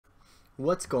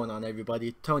What's going on,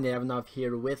 everybody? Tony Ivanov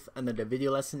here with another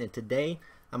video lesson, and today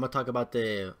I'm going to talk about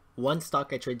the one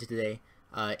stock I traded today.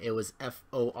 It was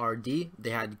FORD. They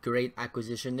had great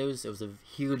acquisition news. It was a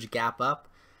huge gap up.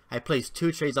 I placed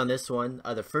two trades on this one.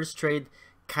 The first trade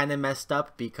kind of messed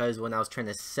up because when I was trying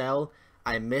to sell,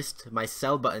 I missed my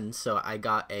sell button, so I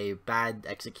got a bad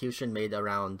execution, made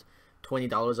around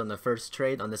 $20 on the first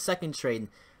trade. On the second trade,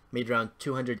 made around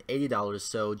 $280,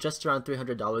 so just around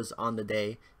 $300 on the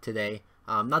day today.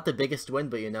 Not the biggest win,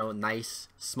 but nice,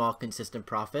 small, consistent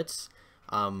profits.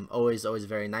 Always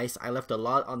very nice. I left a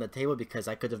lot on the table because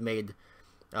I could have made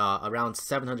around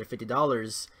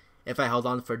 $750 if I held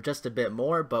on for just a bit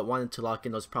more, but wanted to lock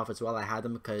in those profits while I had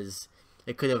them because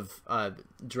it could have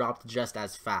dropped just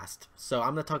as fast. So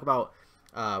I'm going to talk about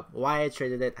why I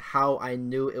traded it, how I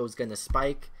knew it was going to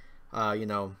spike,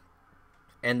 and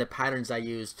the patterns I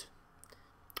used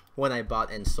when I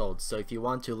bought and sold. So if you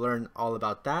want to learn all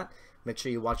about that, make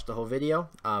sure you watch the whole video.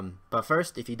 But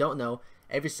first, if you don't know,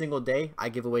 every single day I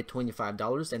give away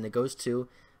 $25, and it goes to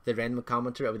the random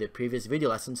commenter of the previous video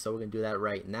lesson. So we're going to do that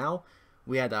right now.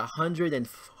 We had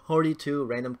 142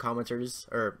 random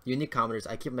commenters, or unique commenters.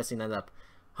 I keep messing that up.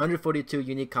 142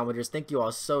 unique commenters. Thank you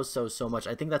all so much.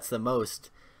 I think that's the most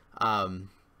that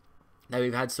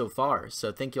we've had so far.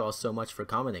 So thank you all so much for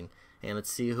commenting. And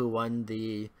let's see who won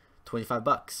the 25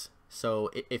 bucks. So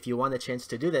if you want a chance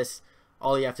to do this,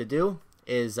 all you have to do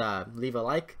is leave a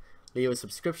like, leave a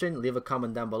subscription, leave a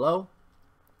comment down below,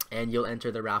 and you'll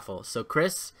enter the raffle. So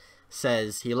Chris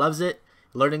says he loves it,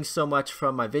 learning so much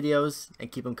from my videos,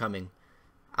 and keep them coming.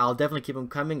 I'll definitely keep them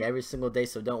coming every single day,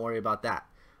 so don't worry about that.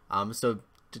 So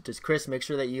just Chris, make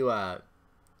sure that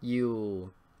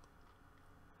you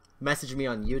message me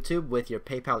on YouTube with your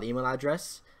PayPal email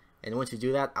address. And once you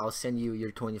do that, I'll send you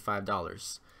your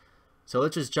 $25. So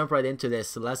let's just jump right into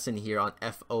this lesson here on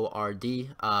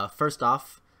FORD. First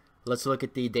off, let's look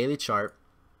at the daily chart.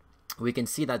 We can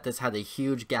see that this had a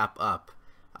huge gap up.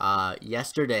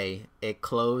 Yesterday, it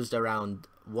closed around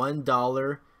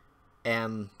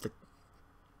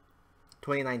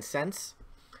 $1.29.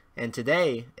 And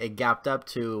today, it gapped up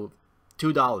to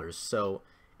 $2. So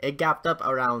it gapped up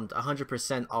around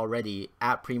 100% already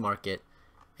at pre-market.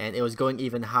 And it was going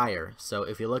even higher. So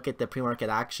if you look at the pre-market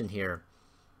action here,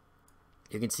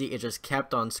 you can see it just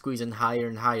kept on squeezing higher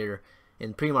and higher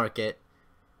in pre-market.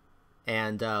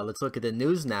 And let's look at the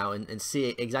news now and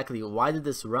see exactly why did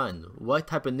this run? What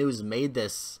type of news made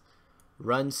this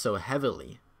run so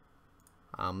heavily?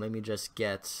 Let me just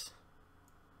get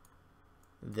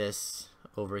this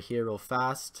over here real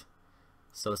fast.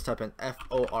 So let's type in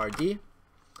FORD,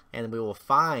 and we will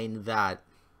find that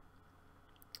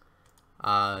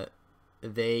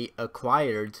they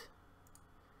acquired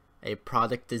a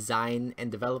product design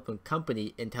and development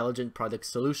company, Intelligent Product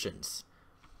Solutions,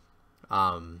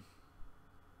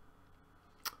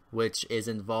 which is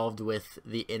involved with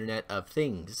the Internet of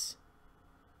Things.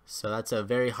 So that's a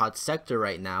very hot sector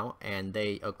right now, and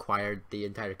they acquired the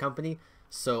entire company.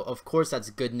 So of course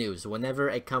that's good news. Whenever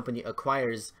a company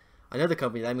acquires another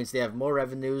company, that means they have more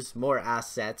revenues, more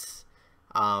assets,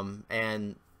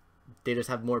 and they just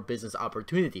have more business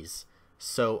opportunities.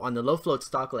 So on the low float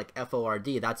stock like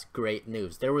FORD, that's great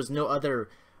news. There was no other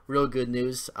real good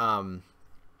news on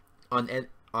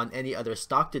any other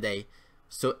stock today.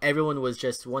 So everyone was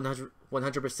just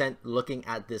 100% looking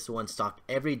at this one stock.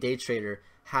 Every day trader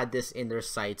had this in their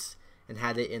sights and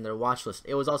had it in their watch list.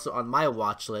 It was also on my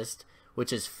watch list,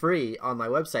 which is free on my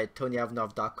website,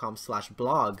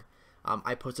 tonyivanov.com/blog.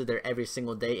 I posted there every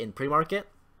single day in pre-market.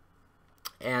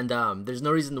 And there's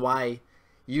no reason why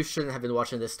you shouldn't have been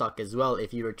watching this stock as well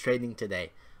if you were trading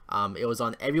today. It was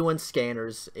on everyone's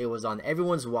scanners. It was on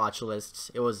everyone's watch lists.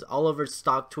 It was all over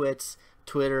StockTwits,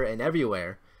 Twitter, and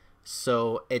everywhere.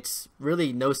 So it's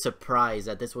really no surprise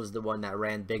that this was the one that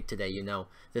ran big today.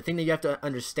 The thing that you have to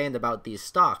understand about these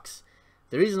stocks,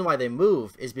 the reason why they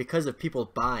move is because of people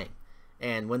buying.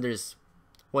 And when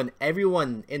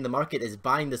everyone in the market is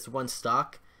buying this one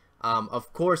stock,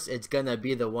 of course it's gonna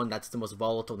be the one that's the most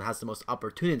volatile and has the most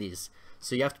opportunities.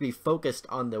 So you have to be focused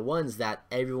on the ones that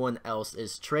everyone else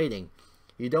is trading.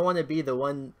 You don't want to be the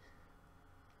one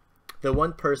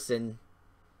person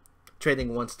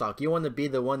trading one stock. You want to be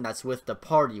the one that's with the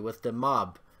party, with the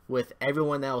mob, with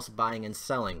everyone else buying and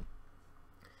selling.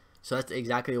 So that's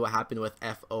exactly what happened with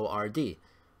FORD.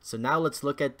 So now let's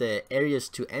look at the areas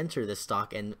to enter the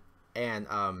stock and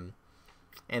the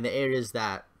areas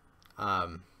that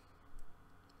I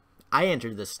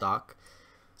entered the stock.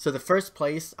 So the first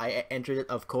place I entered it,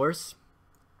 of course,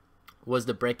 was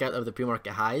the breakout of the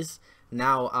pre-market highs.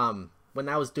 Now, when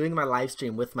I was doing my live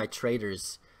stream with my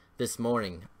traders this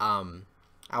morning,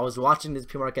 I was watching this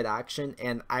pre-market action,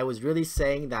 and I was really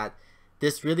saying that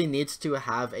this really needs to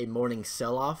have a morning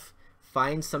sell-off,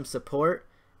 find some support,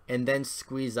 and then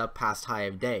squeeze up past high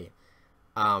of day.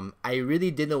 I really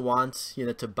didn't want, you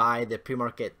know, to buy the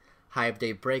pre-market high of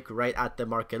day break right at the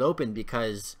market open,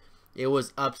 because it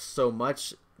was up so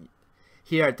much.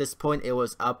 Here at this point, it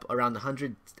was up around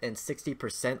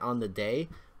 160% on the day,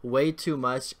 way too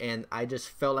much, and I just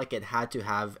felt like it had to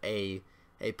have a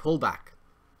pullback.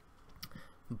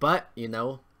 But, you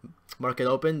know, market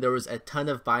open, there was a ton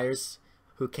of buyers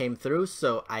who came through,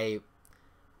 so I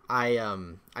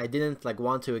didn't like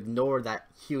want to ignore that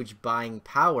huge buying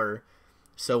power.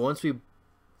 So once we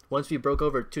broke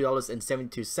over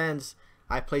 $2.72,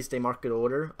 I placed a market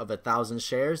order of 1,000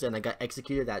 shares, and I got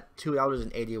executed at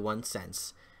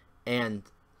 $2.81. And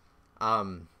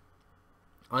on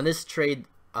this trade,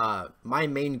 my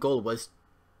main goal was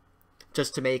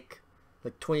just to make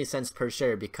like 20 cents per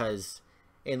share, because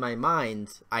in my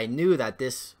mind I knew that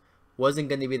this wasn't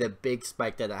going to be the big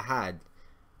spike that I had,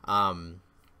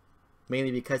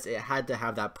 mainly because it had to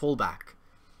have that pullback.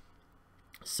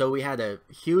 So we had a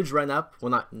huge run up.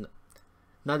 Well,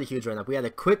 not a huge run up. We had a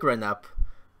quick run up.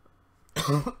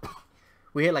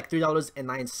 We hit like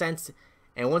 $3.09,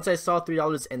 and once I saw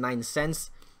 $3.09,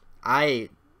 I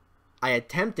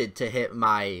attempted to hit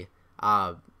my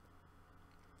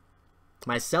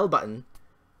my sell button,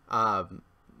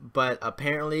 but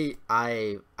apparently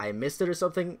I missed it or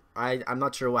something. I'm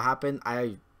not sure what happened.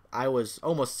 I was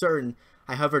almost certain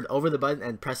I hovered over the button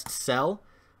and pressed sell,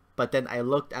 but then I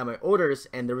looked at my orders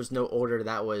and there was no order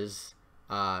that was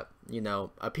you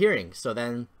know, appearing. So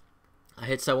then I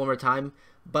hit sell one more time,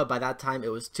 but by that time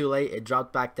it was too late. It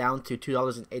dropped back down to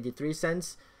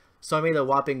 $2.83. So I made a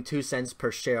whopping 2 cents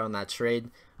per share on that trade.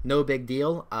 No big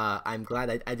deal. I'm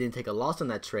glad I didn't take a loss on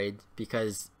that trade,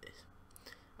 because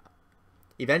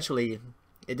eventually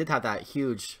it did have that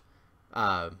huge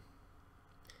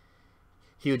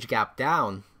huge gap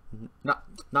down.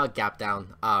 Not gap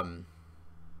down.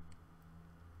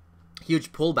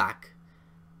 Huge pullback.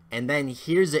 And then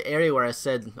here's the area where I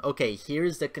said, okay,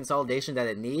 here's the consolidation that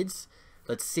it needs.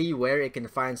 Let's see where it can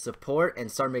find support and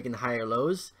start making higher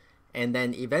lows, and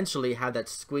then eventually have that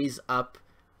squeeze up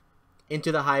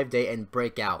into the high of day and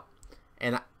break out.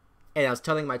 And I was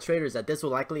telling my traders that this will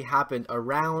likely happen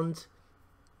around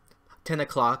 10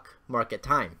 o'clock market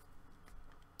time.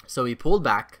 So we pulled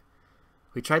back.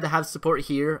 We tried to have support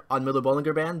here on middle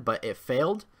Bollinger Band, but it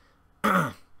failed.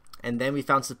 And then we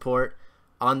found support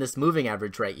on this moving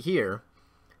average right here.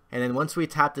 And then once we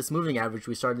tapped this moving average,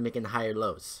 we started making higher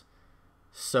lows.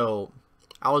 So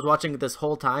I was watching this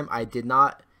whole time. I did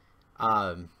not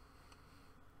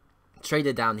trade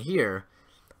it down here.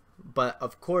 But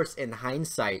of course, in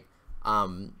hindsight,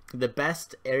 the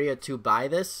best area to buy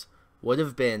this would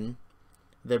have been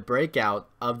the breakout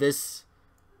of this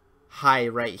high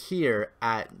right here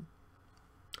at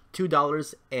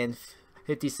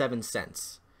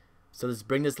 $2.57. So let's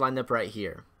bring this line up right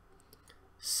here.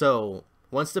 So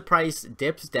once the price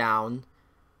dips down,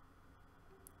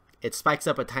 it spikes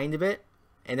up a tiny bit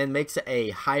and then makes it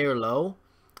a higher low,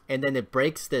 and then it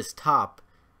breaks this top.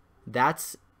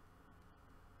 That's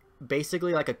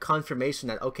basically like a confirmation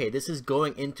that, okay, this is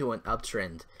going into an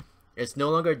uptrend. It's no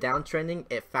longer downtrending.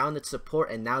 It found its support,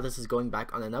 and now this is going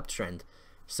back on an uptrend.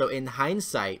 So in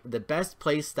hindsight, the best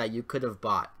place that you could have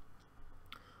bought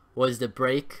was the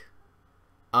break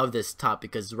of this top,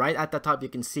 because right at the top you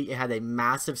can see it had a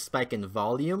massive spike in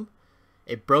volume.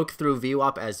 It broke through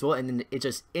VWAP as well, and then it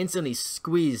just instantly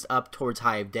squeezed up towards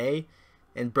high of day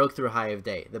and broke through high of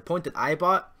day. The point that I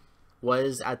bought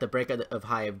was at the breakout of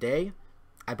high of day.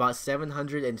 I bought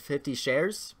 750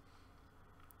 shares,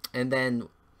 and then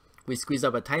we squeezed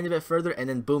up a tiny bit further, and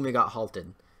then boom, we got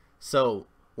halted. So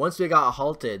once we got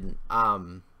halted,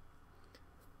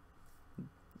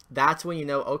 that's when you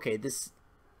know, okay, this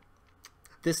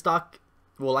stock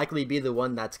will likely be the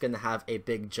one that's going to have a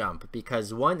big jump,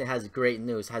 because one, it has great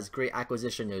news, has great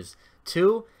acquisition news.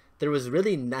 Two, there was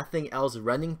really nothing else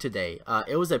running today.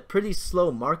 It was a pretty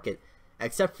slow market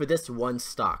except for this one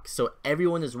stock, so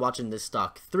everyone is watching this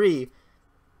stock. Three,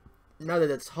 now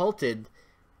that it's halted,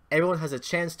 everyone has a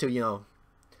chance to, you know,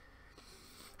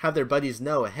 have their buddies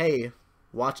know, hey,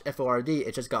 watch FORD,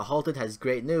 it just got halted, has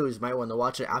great news, might want to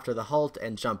watch it after the halt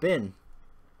and jump in.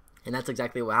 And that's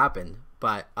exactly what happened.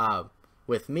 But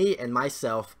with me and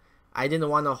myself, I didn't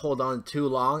want to hold on too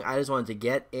long. I just wanted to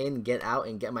get in, get out,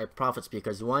 and get my profits,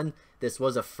 because one, this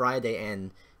was a Friday,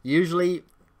 and usually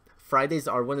Fridays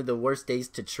are one of the worst days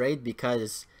to trade,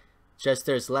 because just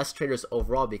there's less traders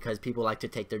overall, because people like to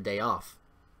take their day off.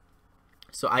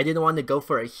 So I didn't want to go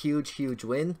for a huge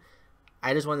win.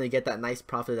 I just wanted to get that nice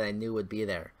profit that I knew would be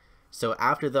there. So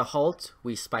after the halt,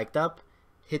 we spiked up,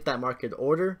 hit that market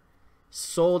order,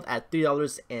 sold at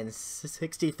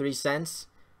 $3.63,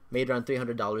 made around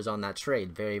 $300 on that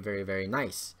trade. Very, very, very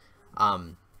nice.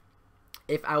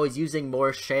 If I was using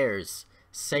more shares,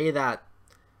 say that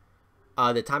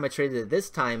the time I traded it this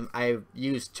time, I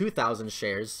used 2,000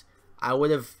 shares, I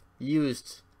would have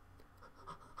used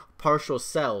partial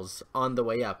sells on the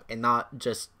way up and not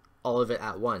just all of it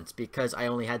at once. Because I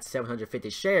only had 750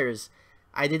 shares,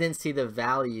 I didn't see the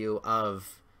value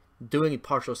of doing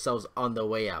partial sells on the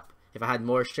way up. If I had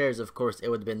more shares, of course, it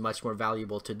would have been much more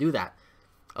valuable to do that.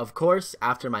 Of course,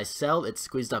 after my sell, it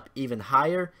squeezed up even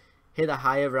higher, hit a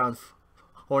high of around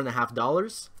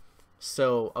 $4.50.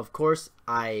 So, of course,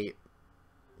 I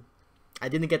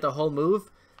didn't get the whole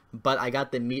move, but I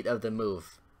got the meat of the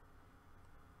move.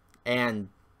 And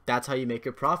that's how you make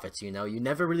your profits, you know. You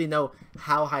never really know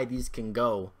how high these can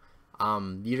go.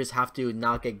 You just have to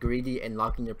not get greedy and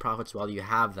lock in your profits while you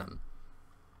have them.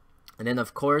 And then,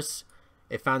 of course,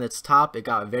 it found its top. It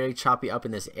got very choppy up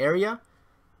in this area.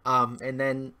 And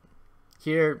then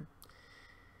here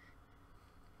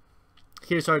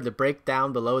started to break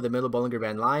down below the middle Bollinger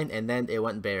Band line, and then it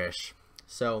went bearish.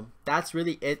 So that's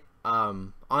really it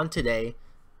on today.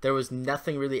 There was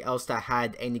nothing really else that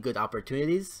had any good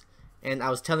opportunities. And I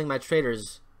was telling my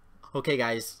traders, okay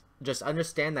guys, just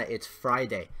understand that it's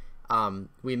Friday.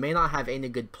 We may not have any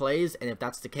good plays, and if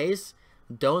that's the case,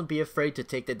 don't be afraid to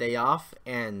take the day off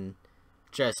and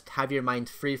just have your mind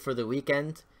free for the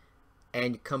weekend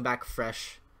and come back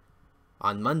fresh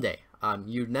on Monday.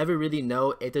 You never really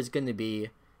know if there's going to be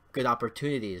good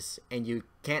opportunities, and you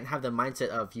can't have the mindset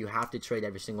of you have to trade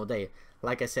every single day.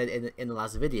 Like I said in the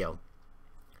last video,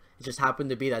 it just happened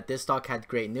to be that this stock had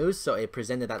great news, so it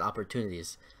presented that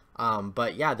opportunities.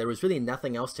 But yeah, there was really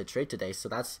nothing else to trade today, so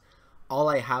that's all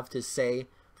I have to say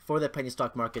for the penny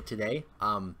stock market today.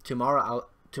 Tomorrow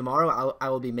I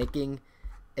will be making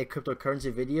a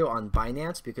cryptocurrency video on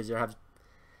Binance because there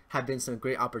have been some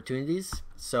great opportunities.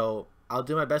 So I'll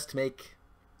do my best to make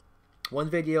one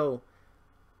video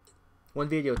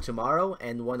tomorrow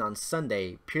and one on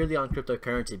Sunday purely on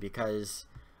cryptocurrency, because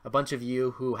a bunch of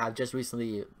you who have just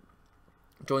recently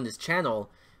joined this channel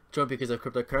joined because of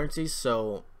cryptocurrencies,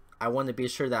 so I want to be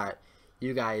sure that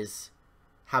you guys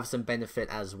have some benefit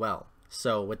as well.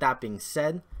 So with that being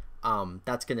said,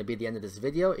 that's going to be the end of this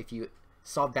video. If you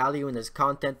saw value in this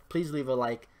content, please leave a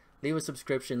like, leave a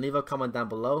subscription, leave a comment down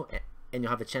below, and you'll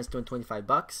have a chance to win 25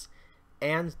 bucks.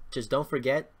 And just don't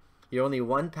forget, you're only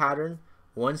one pattern,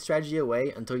 one strategy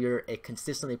away until you're a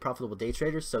consistently profitable day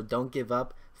trader. So don't give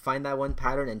up. Find that one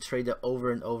pattern and trade it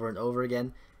over and over and over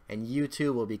again, and you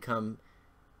too will become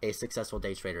a successful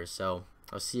day trader. So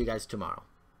I'll see you guys tomorrow.